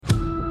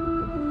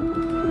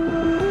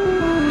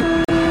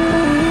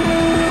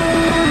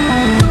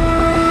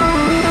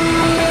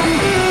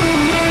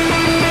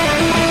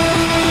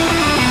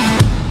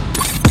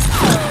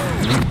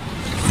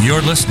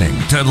You're listening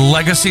to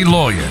Legacy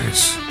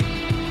Lawyers,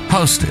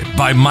 hosted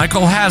by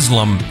Michael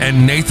Haslam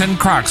and Nathan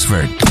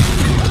Croxford.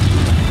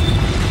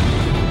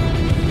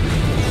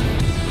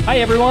 Hi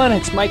everyone,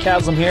 it's Mike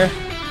Haslam here.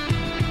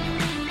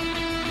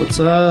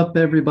 What's up,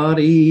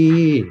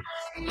 everybody?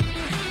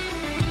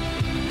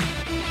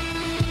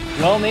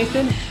 Well,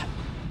 Nathan,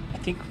 I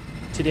think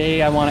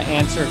today I want to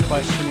answer a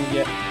question we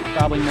get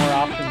probably more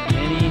often than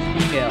any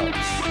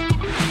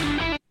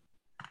emails.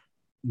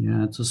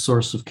 Yeah, it's a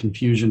source of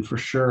confusion for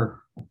sure.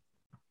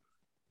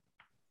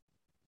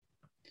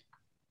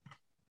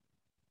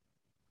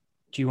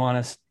 Do you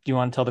want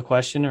to tell the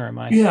question, or am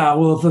I? Yeah,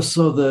 well,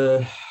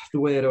 the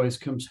way it always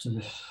comes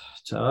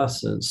to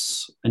us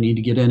is I need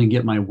to get in and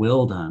get my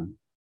will done.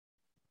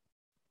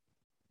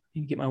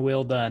 You can get my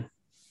will done.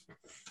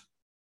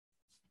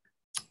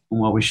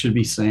 And what we should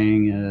be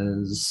saying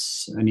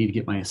is I need to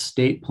get my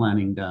estate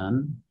planning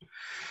done,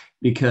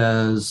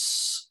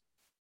 because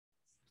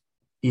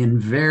in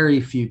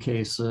very few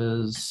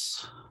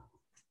cases,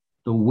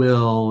 the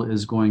will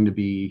is going to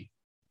be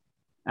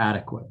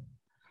adequate.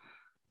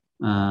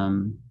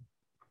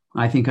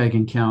 I think I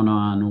can count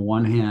on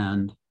one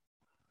hand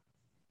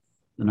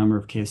the number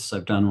of cases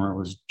I've done where it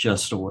was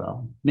just a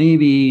will.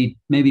 Maybe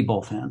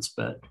both hands,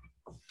 but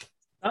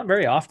Not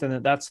very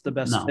often that's the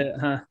best No. fit,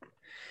 huh?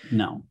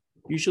 no.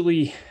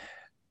 Usually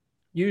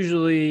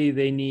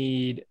they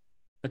need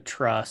a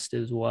trust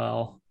as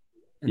well.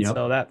 And Yep.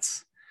 so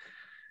that's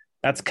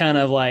kind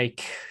of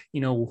like,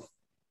 well,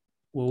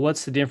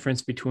 what's the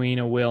difference between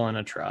a will and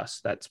a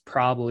trust? That's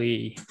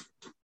probably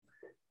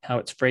how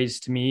it's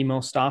phrased to me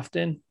most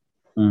often.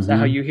 Is that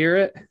how you hear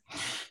it?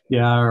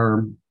 Yeah,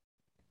 or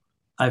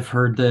I've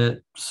heard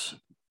that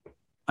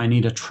I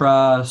need a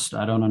trust.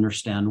 I don't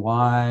understand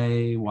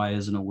why. Why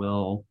isn't a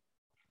will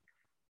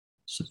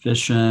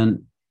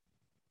sufficient?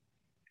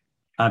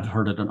 I've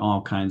heard it in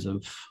all kinds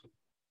of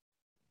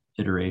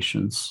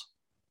iterations.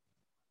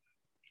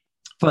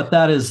 But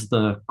that is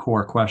the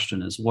core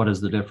question, is what is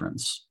the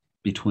difference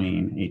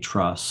between a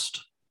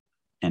trust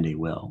and a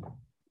will?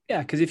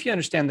 Yeah, because if you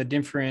understand the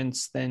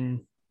difference,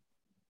 then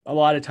a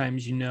lot of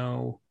times you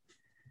know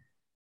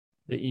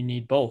that you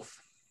need both.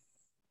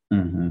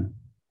 Mm-hmm.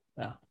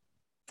 Yeah.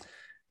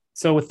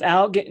 So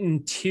without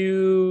getting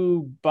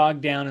too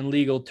bogged down in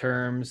legal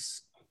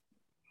terms,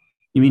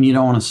 You mean you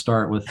don't want to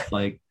start with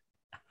like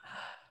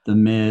the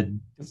mid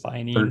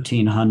defining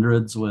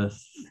 1300s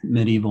with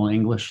medieval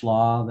English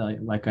law?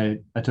 Like I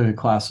took a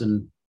class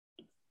in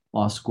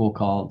law school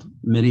called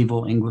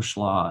Medieval English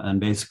Law,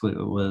 and basically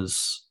it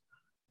was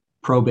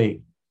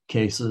probate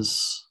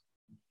cases,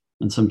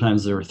 and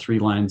sometimes they were 3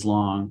 lines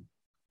long.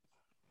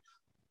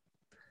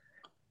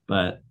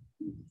 But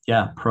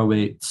yeah,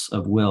 probates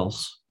of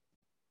wills.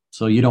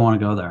 So you don't want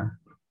to go there.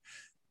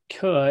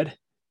 could.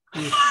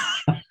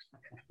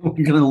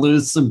 We're going to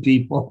lose some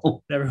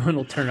people. Everyone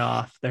will turn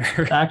off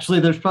there. Actually,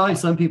 there's probably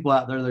some people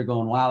out there that are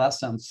going, wow, that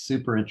sounds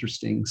super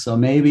interesting. So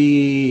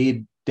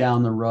maybe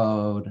down the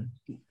road.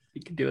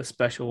 You could do a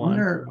special one.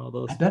 For all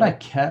those I bet I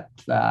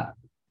kept that.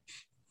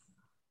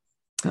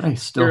 I bet I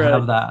still You're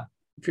have that.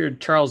 If you're a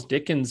Charles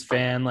Dickens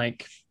fan,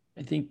 like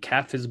I think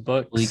half his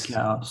books Bleak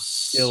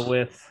House. deal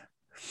with.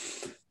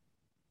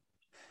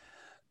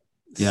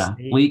 Yeah,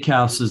 state- Bleak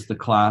House is the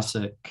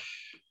classic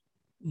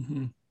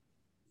Mhm.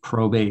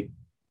 probate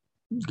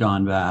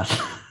gone bad.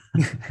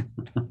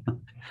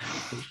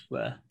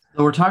 Uh,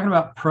 So we're talking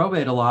about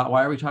probate a lot.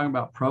 Why are we talking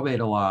about probate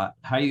a lot?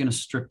 How are you going to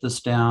strip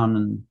this down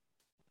and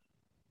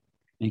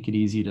make it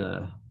easy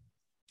to?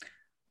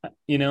 I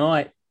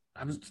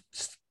was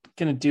just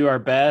gonna do our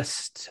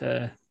best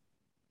to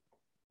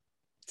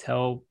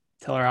tell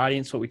our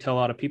audience what we tell a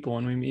lot of people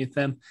when we meet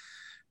them.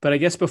 But I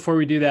guess before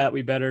we do that,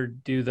 we better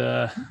do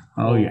the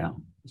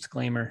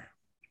disclaimer.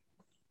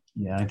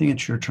 Yeah, I think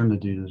it's your turn to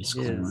do the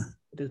disclaimer.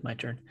 It is my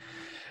turn.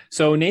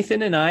 So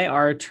Nathan and I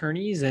are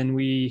attorneys, and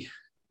we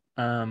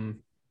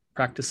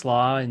practice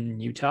law in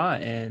Utah,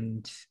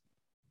 and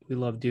we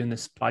love doing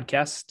this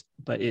podcast,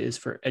 but it is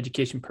for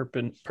education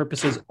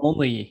purposes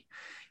only.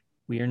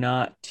 We are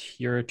not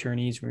your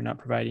attorneys. We're not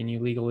providing you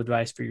legal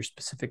advice for your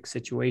specific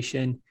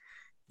situation.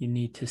 You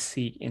need to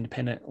seek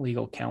independent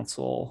legal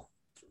counsel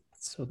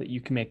so that you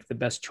can make the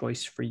best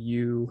choice for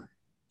you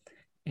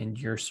and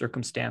your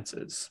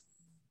circumstances.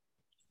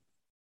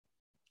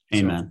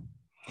 Amen.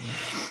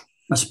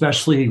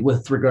 Especially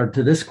with regard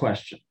to this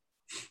question.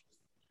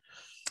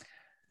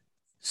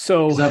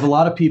 So Because I have a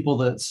lot of people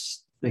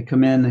they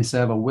come in, they say,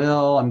 I have a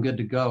will, I'm good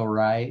to go,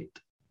 right?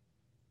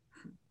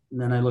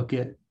 And then I look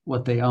at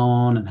what they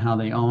own and how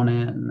they own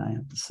it, and I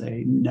have to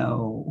say,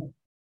 no.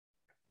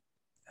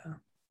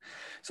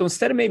 So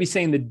instead of maybe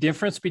saying the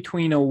difference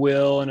between a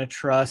will and a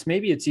trust,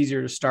 maybe it's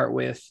easier to start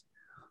with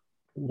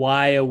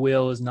why a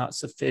will is not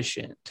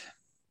sufficient.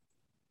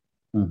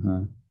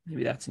 Mm-hmm.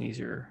 Maybe that's an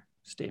easier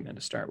statement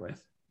to start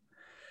with.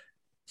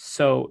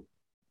 So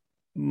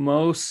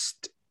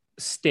most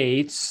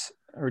states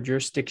or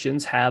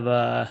jurisdictions have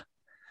a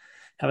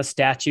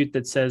statute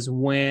that says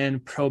when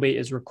probate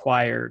is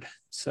required.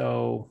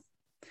 So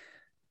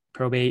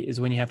Probate is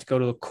when you have to go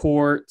to the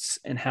courts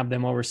and have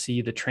them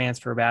oversee the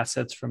transfer of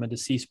assets from a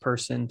deceased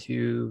person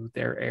to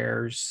their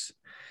heirs.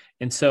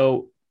 And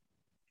so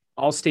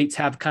all states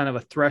have kind of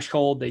a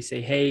threshold. They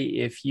say, hey,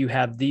 if you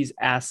have these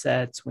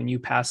assets when you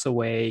pass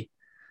away,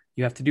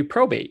 you have to do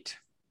probate.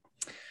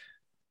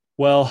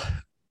 Well,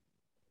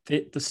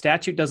 the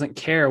statute doesn't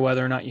care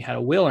whether or not you had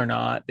a will or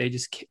not.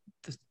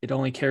 It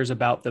only cares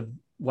about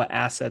what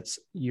assets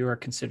you are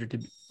considered to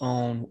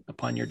own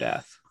upon your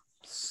death.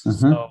 Mm-hmm.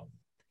 So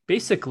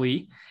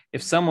basically,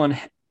 if someone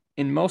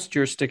in most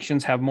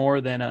jurisdictions have more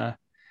than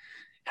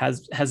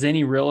has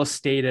any real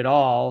estate at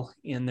all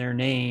in their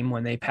name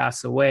when they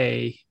pass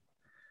away,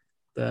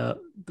 the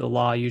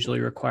law usually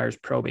requires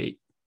probate.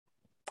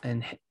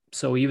 And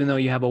so even though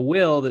you have a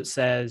will that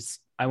says,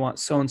 I want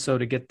so-and-so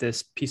to get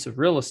this piece of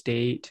real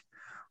estate,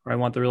 or I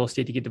want the real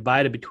estate to get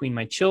divided between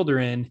my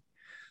children,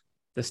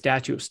 the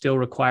statute still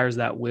requires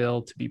that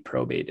will to be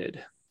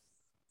probated.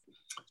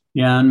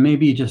 Yeah, and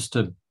maybe just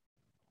to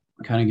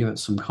kind of give it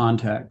some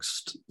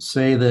context,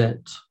 say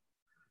that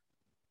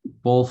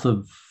both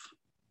of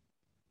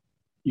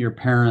your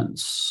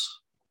parents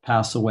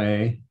pass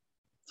away.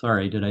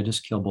 Sorry, did I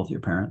just kill both your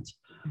parents?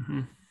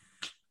 Mm-hmm.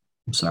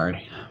 I'm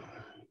sorry.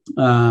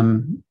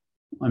 I'm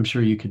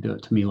sure you could do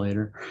it to me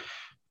later.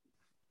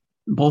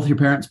 Both your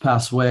parents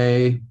pass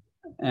away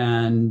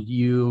and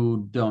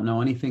you don't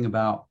know anything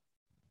about,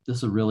 this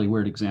is a really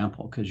weird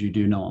example because you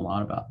do know a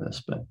lot about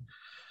this, but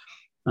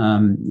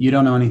you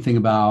don't know anything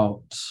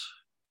about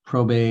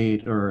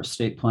probate or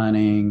estate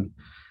planning.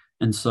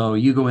 And so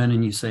you go in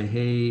and you say,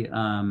 hey,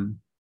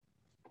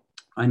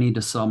 I need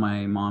to sell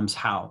my mom's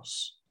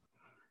house.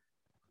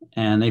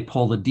 And they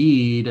pull the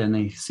deed and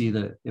they see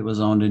that it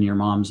was owned in your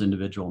mom's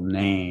individual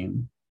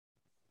name.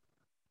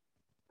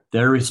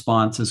 Their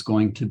response is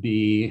going to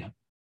be,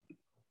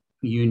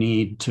 you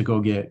need to go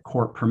get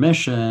court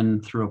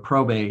permission through a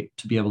probate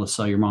to be able to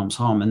sell your mom's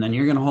home. And then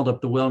you're going to hold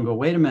up the will and go,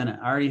 wait a minute,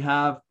 I already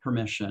have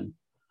permission.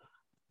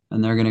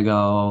 And they're going to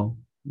go,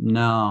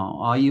 no,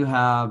 all you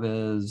have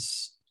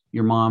is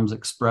your mom's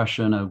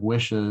expression of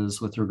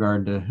wishes with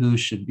regard to who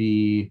should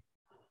be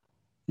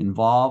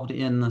involved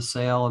in the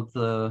sale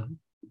of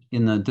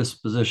in the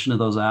disposition of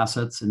those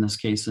assets, in this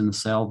case, in the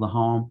sale of the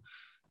home.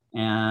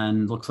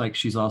 And looks like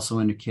she's also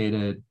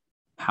indicated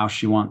how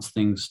she wants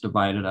things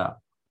divided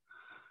up.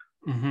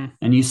 Mm-hmm.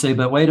 And you say,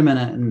 but wait a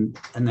minute.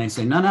 And they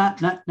say, no.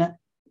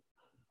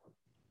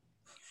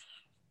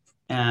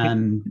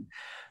 And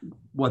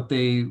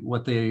the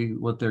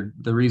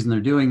reason they're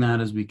doing that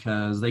is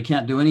because they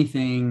can't do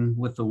anything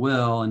with the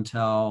will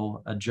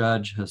until a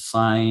judge has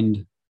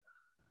signed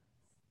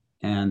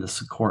and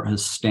the court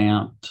has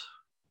stamped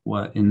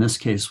what in this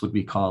case would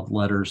be called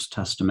letters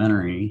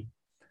testamentary.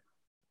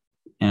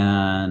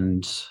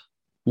 And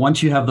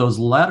once you have those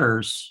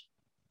letters,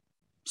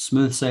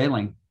 smooth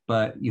sailing,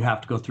 but you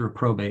have to go through a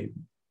probate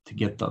to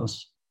get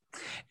those.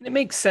 And it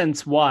makes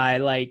sense why.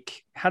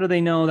 Like, how do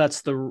they know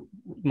that's the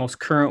most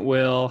current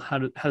will? How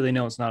do they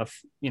know it's not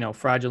a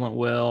fraudulent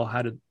will?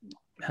 How do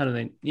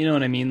they, you know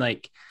what I mean?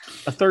 Like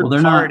a third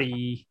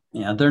party.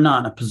 They're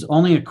not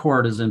only a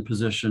court is in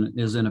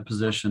a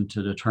position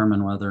to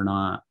determine whether or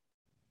not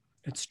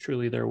it's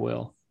truly their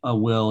will. A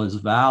will is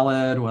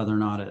valid, whether or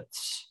not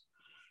it's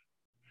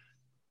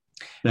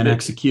been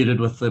executed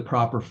with the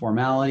proper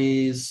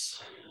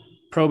formalities.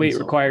 Probate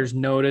requires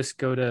notice,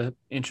 go to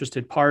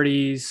interested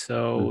parties.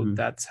 So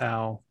that's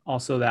how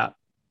also that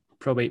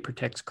probate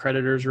protects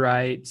creditors'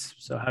 rights.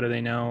 So how do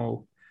they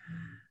know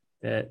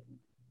that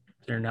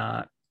they're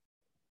not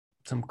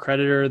some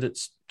creditor that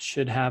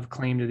should have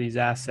claim to these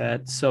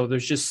assets? So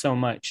there's just so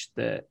much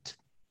that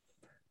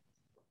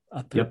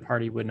a third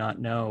party would not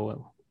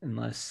know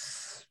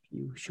unless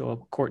you show a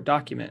court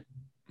document.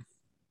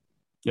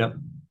 Yep.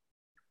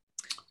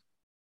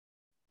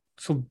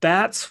 So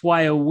that's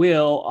why a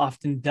will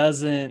often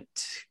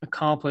doesn't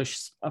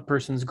accomplish a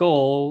person's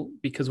goal,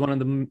 because one of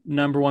the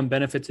number one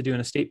benefits of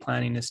doing estate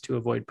planning is to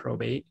avoid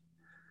probate.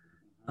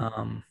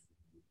 And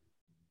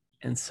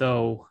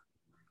so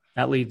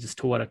that leads us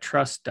to what a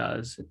trust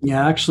does.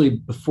 Yeah, actually,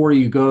 before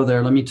you go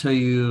there, let me tell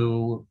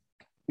you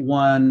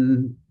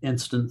one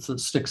instance that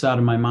sticks out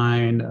in my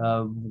mind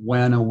of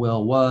when a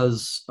will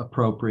was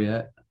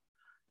appropriate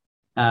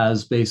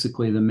as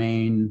basically the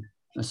main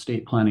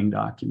estate planning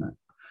document.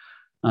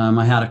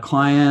 I had a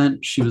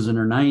client, she was in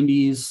her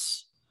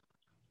 90s.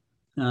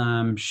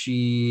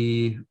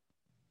 She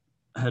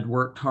had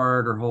worked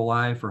hard her whole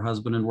life. Her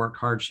husband had worked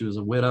hard. She was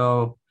a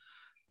widow.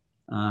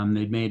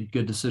 They'd made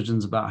good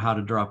decisions about how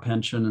to draw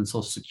pension and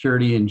Social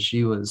Security. And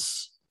she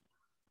was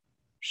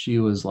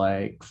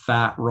like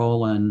fat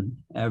rolling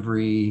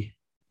every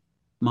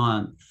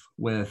month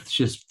with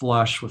just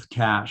flush with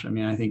cash. I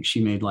mean, I think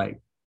she made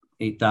like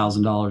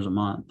 $8,000 a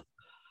month.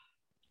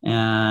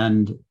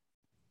 And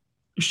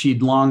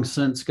she'd long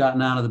since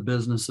gotten out of the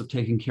business of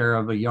taking care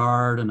of a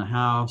yard and a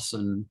house,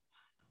 and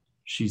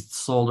she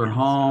sold her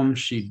home.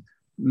 She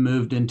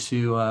moved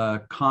into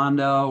a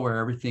condo where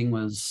everything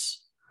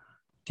was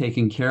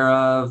taken care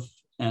of,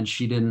 and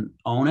she didn't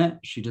own it.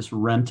 She just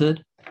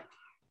rented.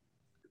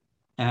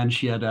 and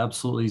she had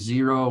absolutely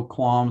zero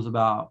qualms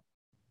about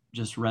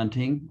just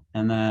renting.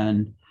 And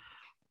then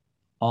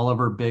all of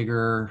her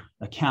bigger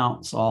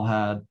accounts all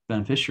had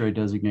beneficiary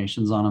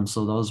designations on them,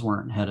 so those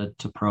weren't headed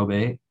to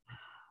probate.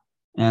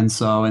 And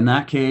so in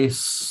that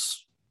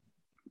case,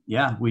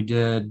 yeah, we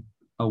did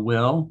a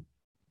will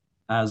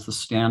as the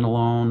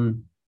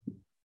standalone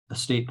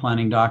estate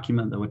planning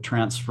document that would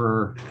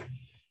transfer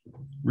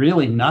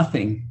really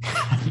nothing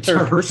to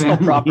Her personal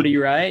family. property,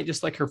 right?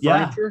 Just like her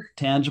furniture. Yeah,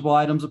 tangible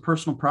items of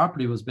personal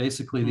property was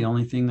basically the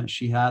only thing that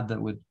she had that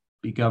would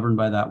be governed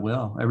by that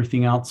will.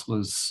 Everything else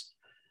was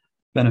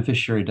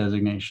beneficiary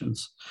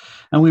designations.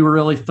 And we were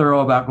really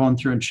thorough about going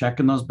through and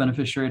checking those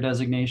beneficiary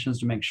designations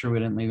to make sure we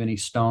didn't leave any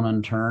stone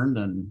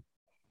unturned.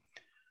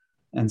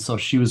 And so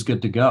she was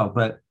good to go.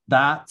 But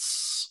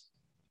that's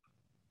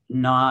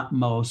not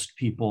most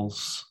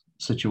people's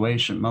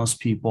situation. Most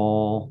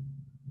people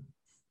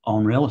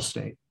own real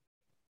estate.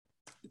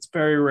 It's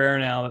very rare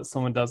now that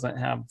someone doesn't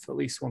have at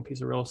least one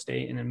piece of real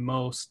estate, and in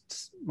most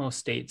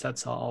states,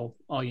 that's all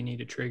you need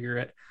to trigger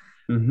it.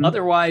 Mm-hmm.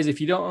 Otherwise, if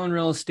you don't own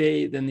real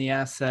estate, then the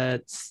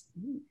assets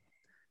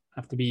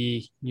have to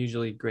be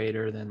usually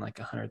greater than like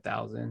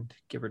 100,000,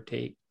 give or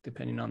take,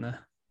 depending on the.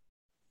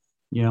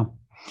 Yeah.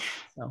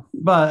 So.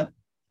 But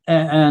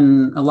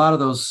and a lot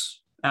of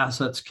those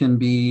assets can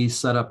be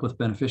set up with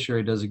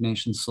beneficiary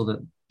designations so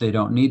that they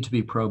don't need to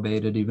be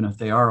probated, even if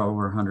they are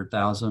over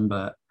 100,000.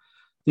 But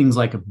things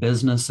like a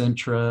business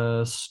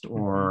interest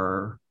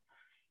or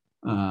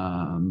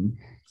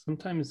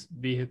sometimes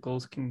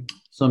vehicles can.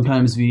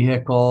 Sometimes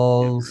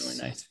vehicles. A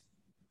really nice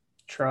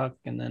truck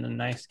and then a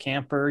nice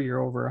camper. You're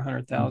over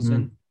 100,000.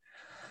 Mm-hmm.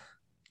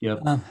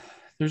 Yep.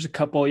 There's a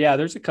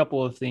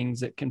couple of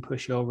things that can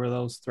push over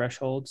those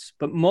thresholds,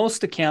 but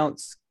most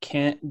accounts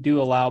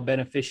do allow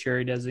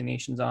beneficiary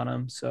designations on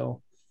them.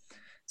 So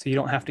you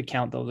don't have to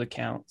count those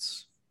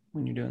accounts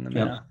when you're doing the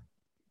math.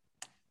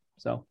 Yep.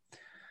 So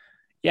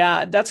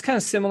yeah, that's kind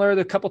of similar.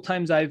 The couple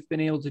times I've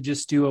been able to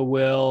just do a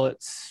will,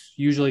 it's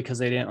usually because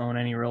they didn't own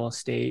any real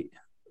estate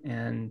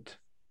and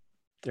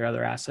their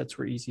other assets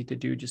were easy to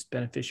do, just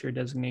beneficiary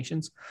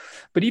designations.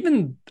 But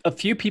even a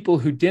few people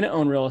who didn't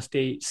own real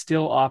estate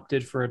still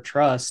opted for a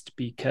trust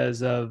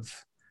because of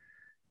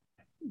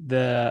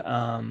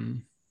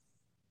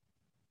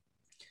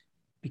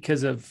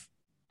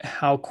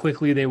how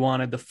quickly they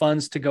wanted the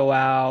funds to go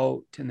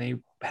out, and they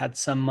had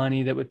some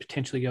money that would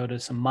potentially go to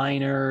some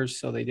minors,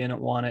 so they didn't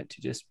want it to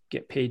just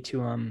get paid to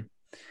them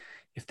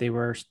if they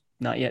were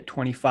not yet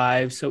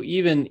 25. So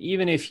even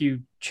if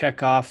you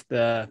check off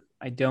the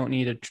I don't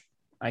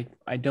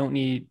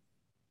need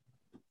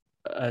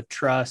a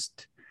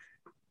trust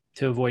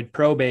to avoid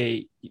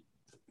probate,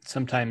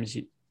 sometimes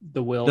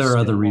the will. There are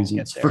other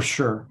reasons, for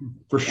sure.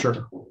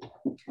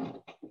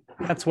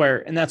 That's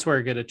where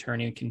a good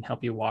attorney can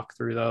help you walk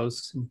through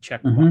those and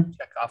check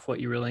off what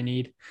you really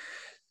need.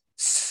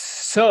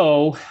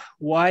 So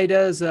why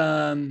does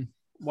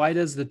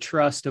the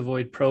trust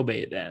avoid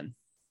probate then?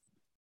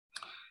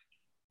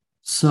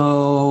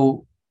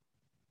 So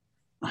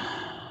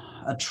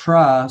a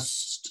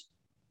trust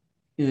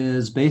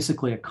is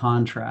basically a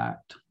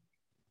contract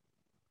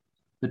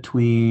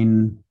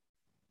between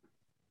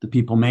the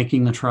people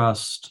making the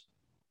trust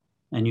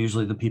and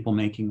usually the people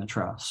making the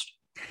trust.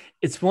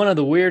 It's one of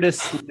the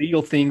weirdest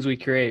legal things we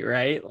create,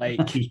 right? Like,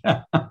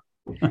 yeah.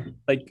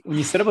 Like when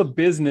you set up a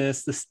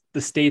business,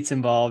 the state's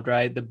involved,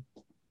 right?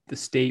 The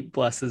state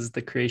blesses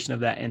the creation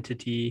of that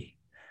entity.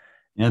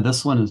 Yeah,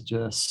 this one is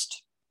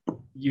just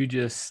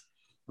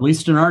at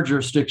least in our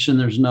jurisdiction,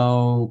 there's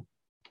no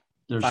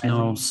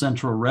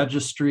central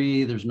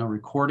registry, there's no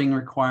recording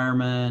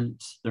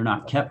requirement, they're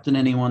not kept in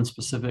any one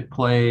specific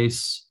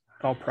place.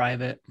 All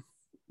private.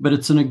 But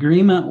it's an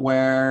agreement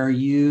where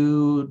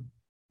you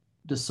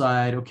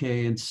decide,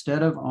 okay,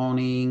 instead of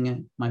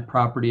owning my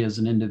property as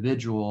an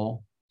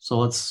individual, so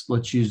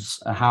let's use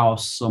a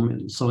house.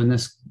 So in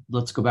this,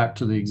 let's go back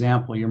to the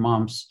example, your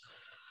mom's,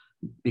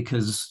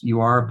 because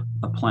you are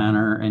a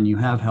planner and you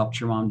have helped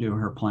your mom do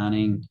her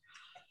planning,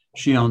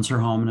 she owns her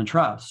home in a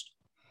trust.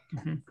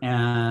 Mm-hmm.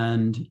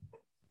 And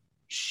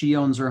she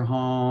owns her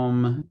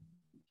home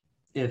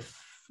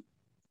if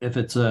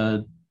it's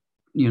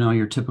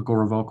your typical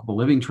revocable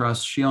living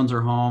trust, she owns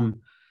her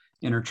home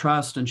in her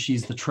trust and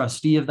she's the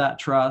trustee of that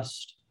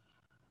trust.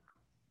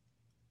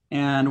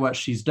 And what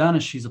she's done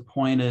is she's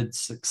appointed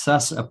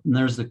and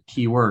there's the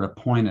key word,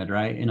 appointed,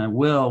 right? In a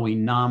will, we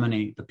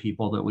nominate the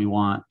people that we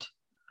want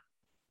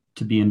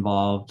to be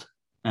involved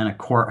and a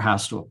court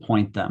has to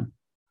appoint them.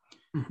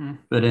 Mm-hmm.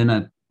 But in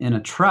a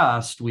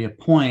trust, we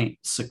appoint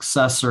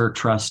successor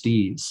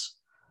trustees.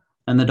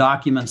 And the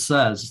document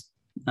says,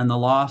 and the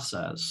law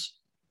says,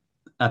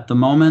 at the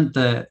moment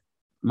that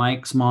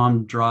Mike's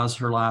mom draws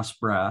her last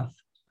breath,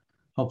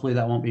 hopefully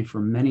that won't be for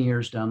many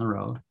years down the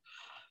road,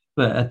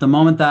 but at the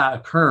moment that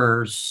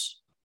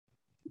occurs,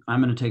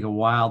 I'm going to take a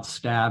wild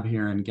stab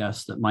here and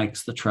guess that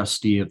Mike's the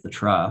trustee of the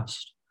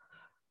trust.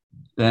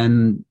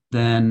 Then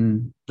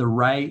the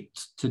right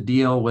to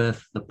deal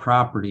with the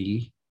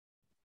property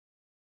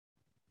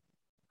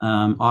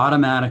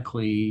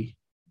automatically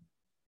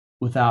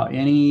without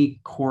any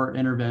court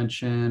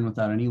intervention,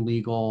 without any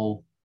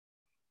legal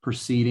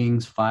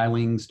proceedings,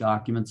 filings,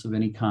 documents of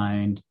any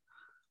kind,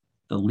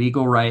 the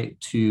legal right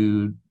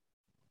to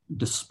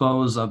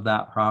dispose of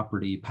that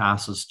property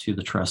passes to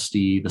the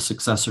trustee, the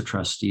successor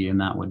trustee, and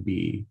that would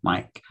be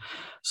Mike.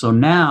 So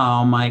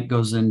now Mike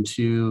goes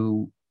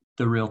into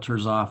the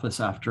realtor's office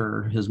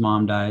after his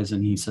mom dies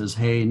and he says,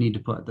 hey, I need to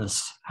put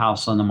this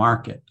house on the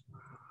market.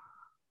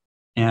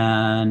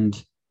 And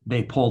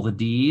they pull the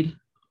deed,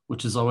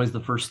 which is always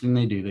the first thing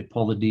they do. They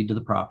pull the deed to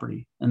the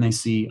property and they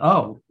see,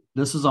 oh,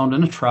 this is owned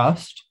in a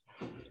trust.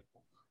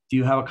 Do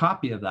you have a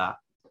copy of that?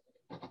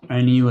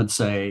 And you would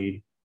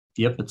say,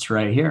 yep, it's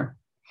right here.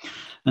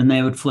 And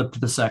they would flip to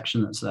the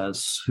section that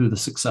says who the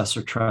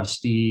successor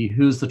trustee,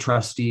 who's the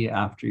trustee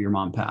after your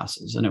mom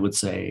passes. And it would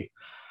say,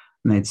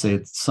 and they'd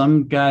say,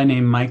 some guy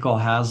named Michael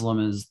Haslam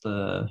is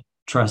the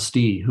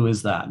trustee. Who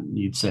is that? And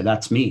you'd say,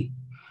 that's me.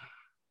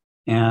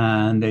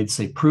 And they'd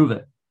say, prove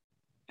it.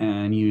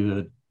 And you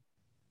would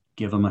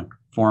give them a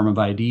form of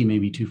ID,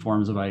 maybe 2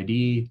 forms of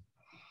ID.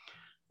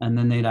 And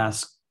then they'd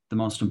ask the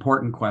most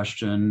important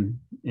question,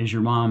 is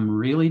your mom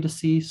really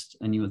deceased?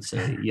 And you would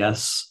say,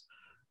 yes.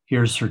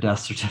 Here's her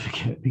death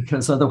certificate,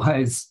 because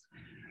otherwise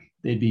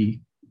they'd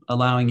be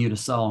allowing you to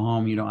sell a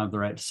home you don't have the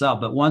right to sell.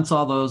 But once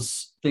all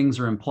those things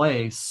are in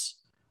place,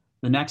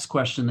 the next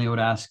question they would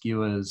ask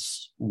you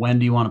is, when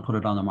do you want to put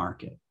it on the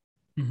market?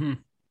 Mm-hmm.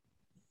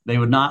 They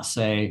would not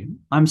say,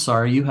 I'm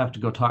sorry, you have to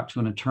go talk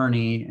to an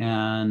attorney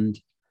and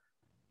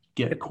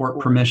get court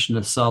permission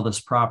to sell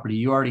this property.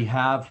 You already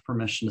have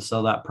permission to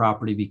sell that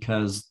property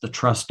because the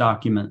trust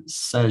document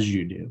says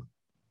you do.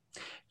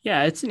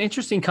 Yeah, it's an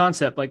interesting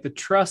concept. Like the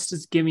trust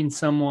is giving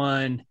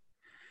someone,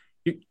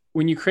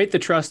 when you create the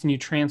trust and you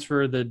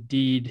transfer the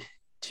deed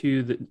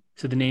to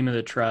the name of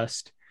the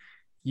trust,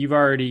 you've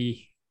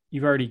already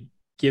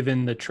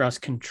given the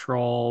trust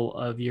control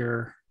of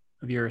your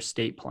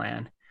estate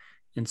plan.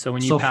 And so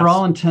when you for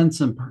all intents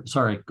and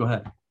sorry, go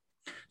ahead.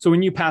 So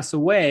when you pass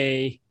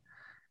away,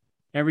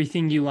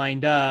 everything you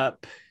lined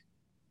up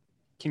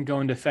can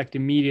go into effect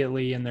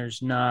immediately, and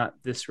there's not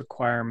this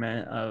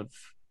requirement of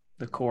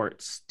the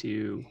courts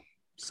to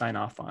sign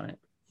off on it.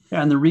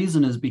 Yeah, and the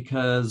reason is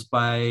because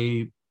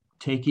by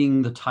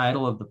taking the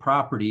title of the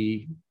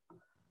property,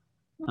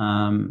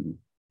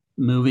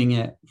 moving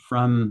it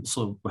from,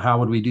 so how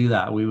would we do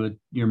that?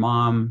 Your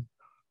mom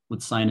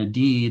would sign a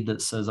deed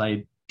that says,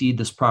 I deed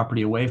this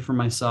property away from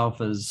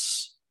myself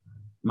as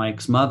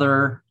Mike's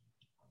mother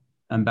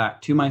and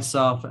back to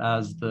myself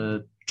as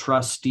the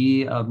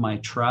trustee of my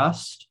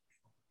trust,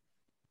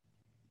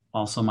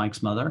 also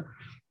Mike's mother.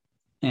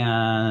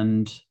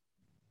 And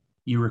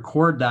you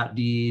record that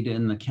deed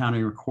in the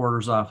county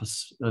recorder's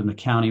office in the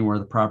county where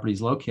the property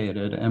is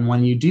located. And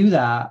when you do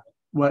that,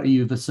 what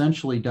you've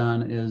essentially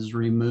done is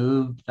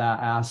removed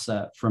that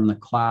asset from the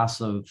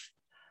class of,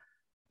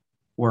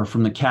 or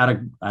from the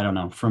category, I don't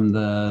know, from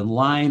the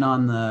line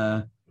on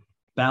the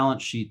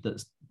balance sheet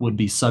that would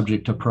be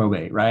subject to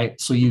probate, right?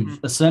 So you've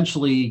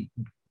essentially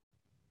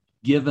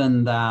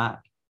given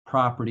that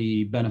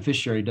property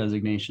beneficiary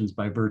designations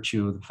by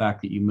virtue of the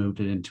fact that you moved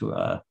it into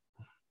a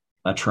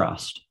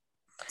trust.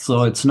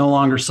 So it's no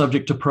longer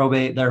subject to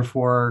probate.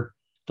 Therefore,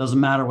 doesn't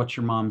matter what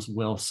your mom's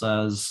will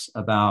says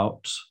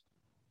about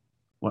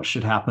what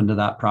should happen to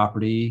that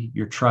property.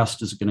 Her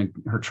trust is going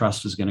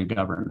to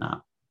govern that.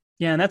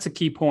 Yeah. And that's a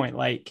key point.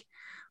 Like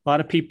a lot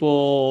of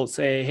people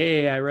say,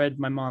 hey, I read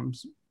my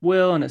mom's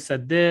will and it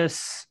said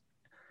this.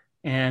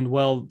 And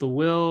well, the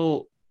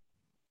will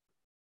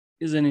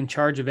isn't in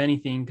charge of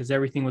anything because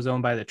everything was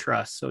owned by the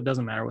trust. So it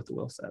doesn't matter what the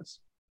will says.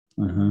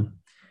 Mm-hmm.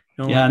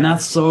 Yeah, and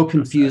that's so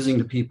confusing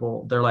to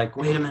people. They're like,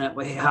 wait a minute,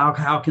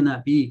 how can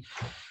that be?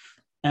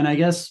 And I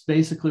guess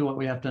basically what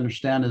we have to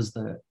understand is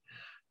that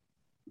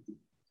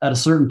at a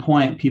certain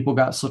point, people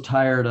got so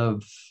tired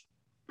of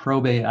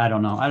probate. I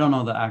don't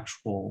know the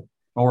actual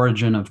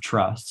origin of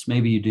trusts.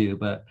 Maybe you do,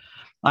 but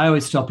I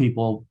always tell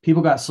people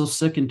got so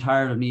sick and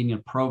tired of needing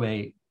to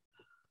probate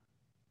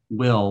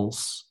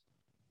wills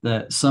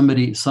that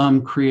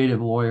some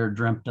creative lawyer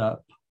dreamt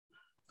up,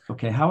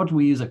 okay, how would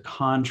we use a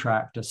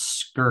contract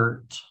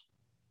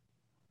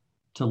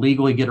to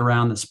legally get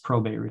around this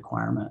probate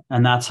requirement?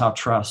 And that's how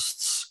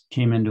trusts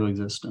came into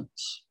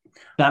existence.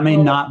 That may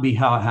not be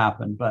how it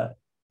happened, but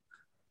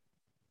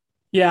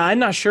yeah, I'm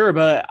not sure,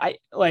 but I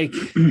like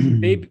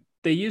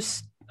they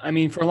used, I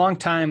mean, for a long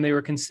time they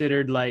were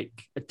considered like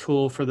a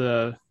tool for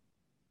the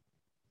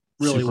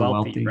really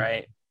wealthy,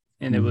 right?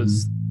 And it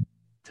was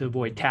to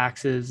avoid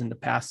taxes and to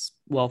pass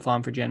wealth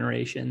on for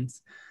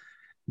generations.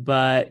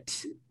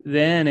 But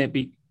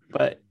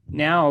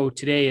now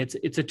today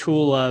it's a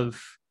tool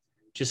of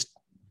just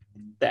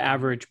the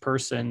average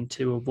person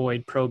to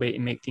avoid probate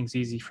and make things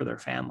easy for their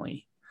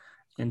family.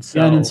 And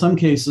so, and in some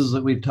cases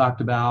that we've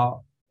talked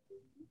about,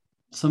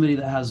 somebody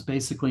that has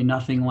basically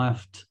nothing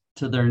left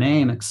to their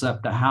name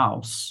except a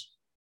house,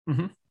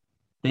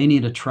 they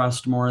need a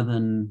trust more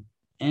than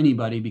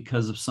anybody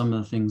because of some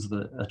of the things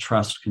that a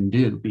trust can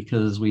do.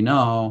 Because we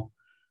know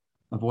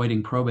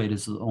avoiding probate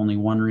is only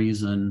one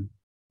reason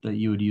that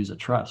you would use a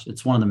trust.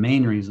 It's one of the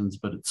main reasons,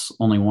 but it's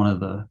only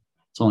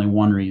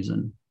one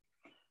reason.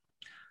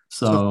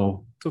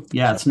 So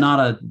yeah, it's not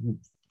a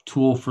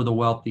tool for the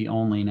wealthy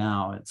only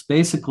now. It's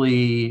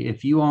basically,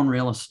 if you own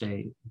real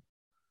estate,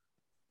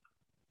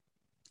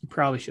 you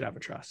probably should have a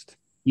trust.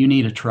 You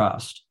need a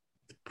trust.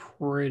 It's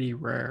pretty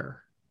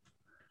rare.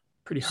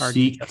 Pretty hard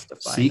to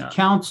justify. Seek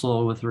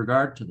counsel with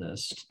regard to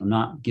this. I'm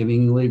not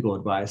giving you legal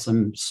advice.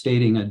 I'm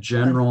stating a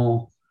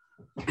general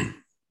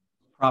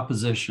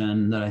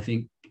proposition that I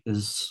think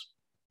is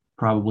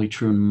probably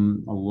true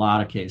in a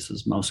lot of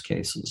cases, most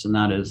cases. And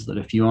that is that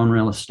if you own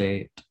real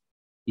estate,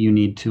 you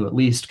need to at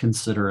least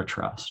consider a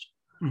trust.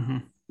 Mm-hmm.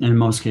 And in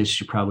most cases,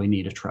 you probably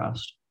need a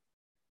trust.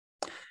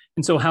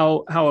 And so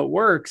how it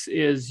works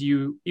is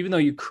even though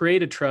you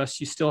create a trust,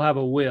 you still have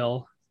a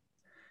will,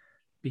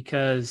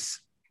 because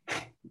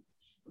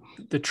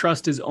the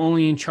trust is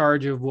only in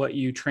charge of what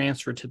you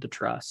transfer to the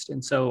trust.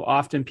 And so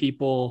often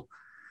people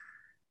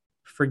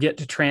forget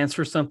to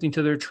transfer something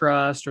to their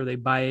trust, or they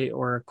buy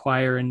or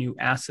acquire a new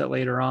asset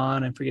later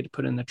on and forget to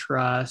put in the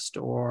trust,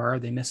 or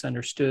they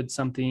misunderstood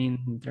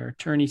something their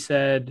attorney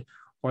said,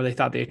 or they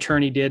thought the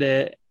attorney did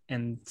it.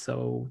 And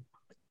so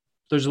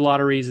there's a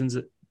lot of reasons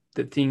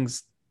that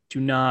things do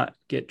not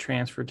get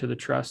transferred to the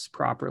trust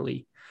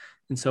properly.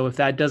 And so if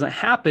that doesn't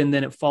happen,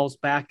 then it falls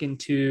back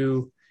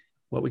into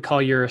what we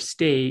call your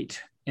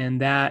estate.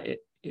 And that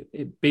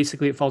it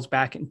basically falls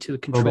back into the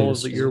control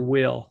of your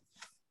will.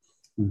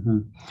 Mm-hmm.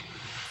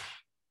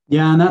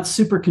 Yeah, and that's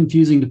super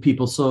confusing to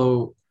people.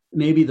 So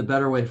maybe the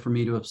better way for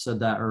me to have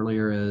said that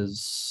earlier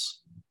is,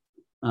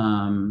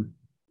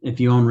 if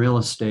you own real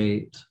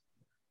estate,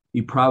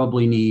 you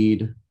probably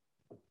need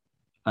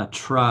a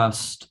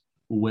trust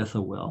with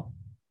a will.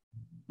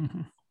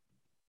 Mm-hmm.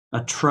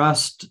 A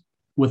trust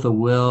with a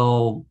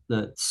will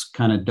that's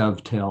kind of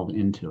dovetailed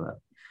into it.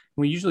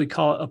 We usually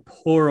call it a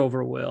pour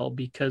over will,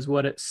 because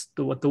what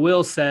the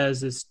will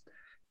says is,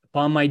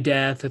 upon my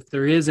death, if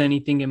there is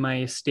anything in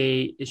my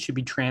estate, it should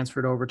be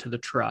transferred over to the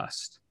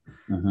trust.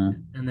 Mm-hmm.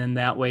 And then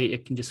that way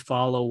it can just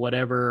follow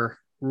whatever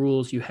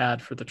rules you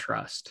had for the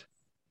trust.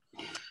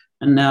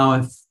 And now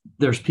if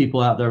there's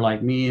people out there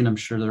like me, and I'm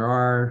sure there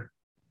are,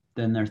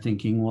 then they're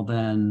thinking, well,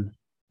 then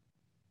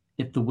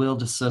if the will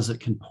just says it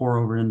can pour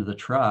over into the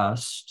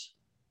trust,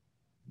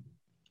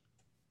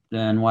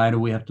 then why do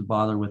we have to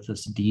bother with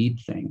this deed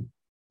thing?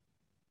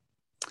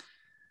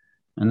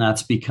 And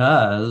that's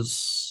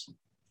because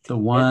the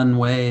one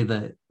way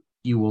that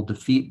you will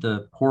defeat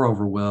the pour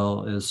over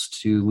will is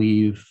to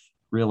leave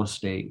real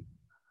estate.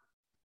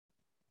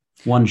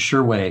 One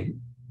sure way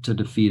to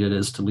defeat it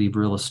is to leave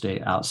real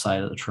estate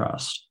outside of the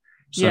trust,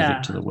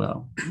 subject to the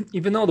will.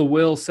 Even though the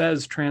will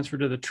says transfer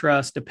to the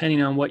trust,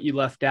 depending on what you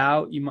left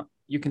out,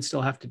 you can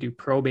still have to do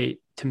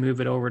probate to move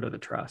it over to the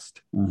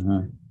trust.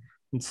 Mm-hmm.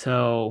 And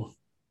so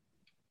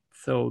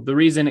the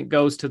reason it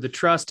goes to the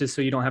trust is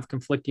so you don't have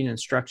conflicting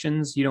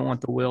instructions. You don't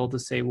want the will to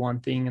say one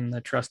thing and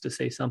the trust to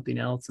say something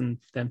else and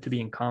them to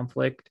be in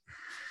conflict.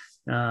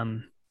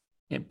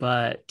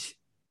 But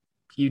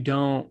you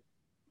don't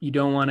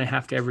want to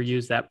have to ever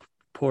use that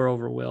pour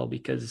over will,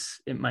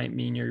 because it might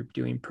mean you're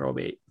doing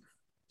probate.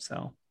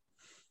 So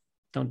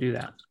don't do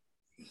that.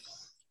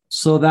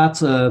 So that's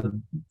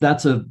the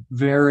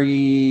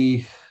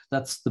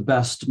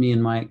best me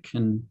and Mike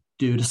can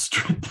do to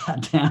strip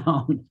that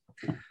down.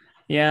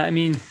 Yeah, I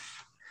mean,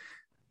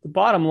 the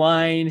bottom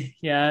line,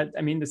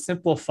 to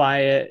simplify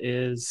it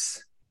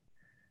is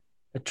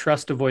a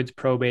trust avoids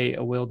probate,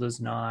 a will does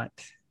not.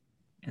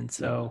 And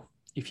so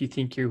if you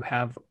think you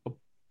have a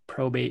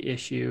probate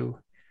issue,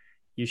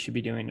 you should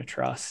be doing a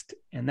trust.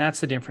 And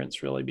that's the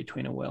difference really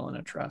between a will and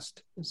a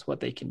trust, is what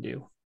they can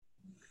do.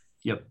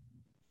 Yep.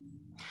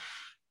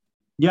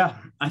 Yeah,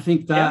 I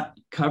think that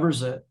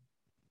covers it.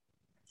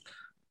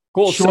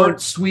 Cool.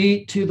 Short,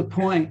 sweet, to the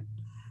point.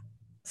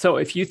 So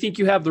if you think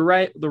you have the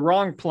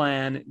wrong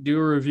plan, do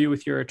a review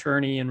with your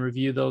attorney and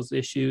review those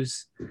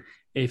issues.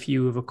 If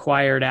you have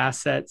acquired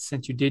assets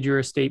since you did your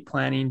estate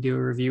planning, do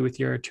a review with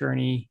your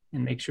attorney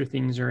and make sure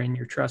things are in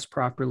your trust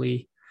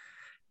properly.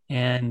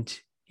 And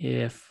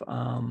if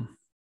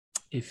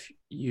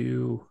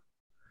you've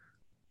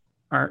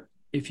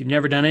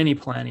never done any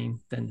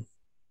planning, then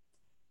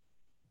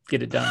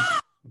get it done.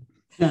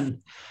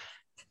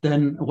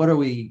 Then what are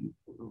we,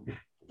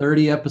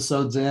 30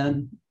 episodes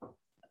in?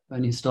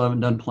 And you still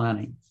haven't done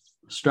planning.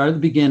 Start at the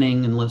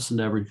beginning and listen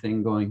to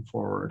everything going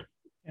forward.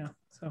 Yeah.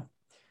 So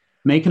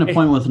make an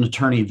appointment with an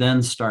attorney,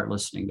 then start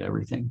listening to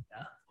everything.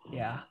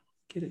 Yeah.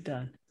 Get it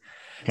done.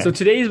 Okay. So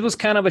today's was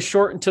kind of a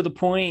short and to the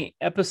point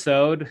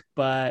episode,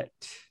 but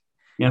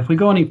if we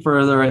go any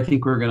further, I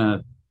think we're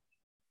going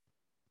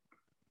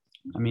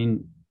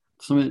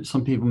to,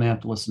 some people may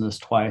have to listen to this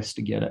twice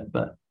to get it,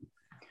 but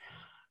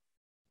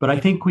I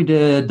think we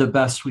did the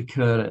best we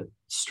could at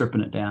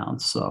stripping it down.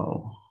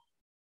 So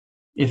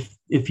if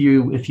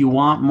you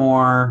want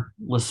more,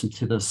 listen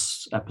to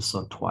this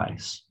episode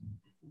twice.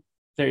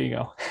 There you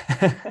go.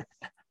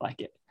 Like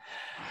it.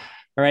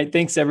 All right.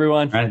 Thanks,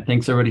 everyone. All right.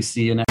 Thanks, everybody.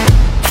 See you next.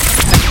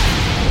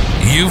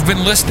 You've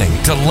been listening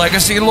to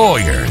Legacy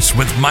Lawyers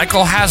with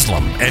Michael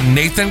Haslam and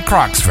Nathan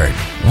Croxford.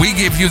 We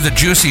give you the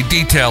juicy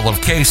detail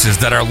of cases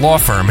that our law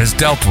firm has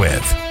dealt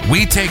with.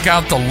 We take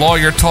out the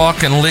lawyer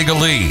talk and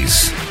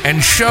legalese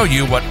and show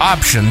you what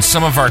options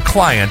some of our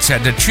clients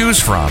had to choose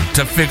from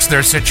to fix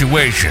their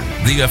situation.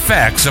 The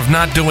effects of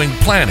not doing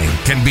planning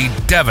can be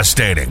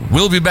devastating.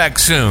 We'll be back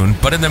soon,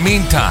 but in the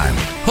meantime,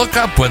 hook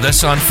up with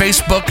us on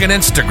Facebook and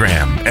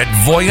Instagram at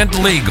Voyant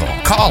Legal.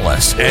 Call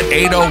us at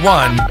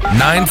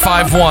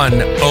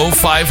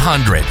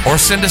 801-951-0500 or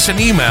send us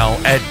an email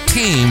at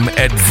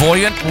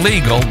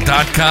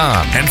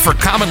team@voyantlegal.com. And for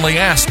commonly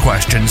asked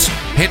questions,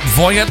 hit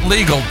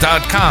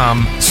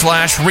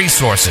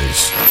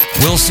voyantlegal.com/resources.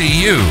 We'll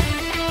see you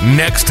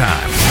next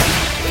time.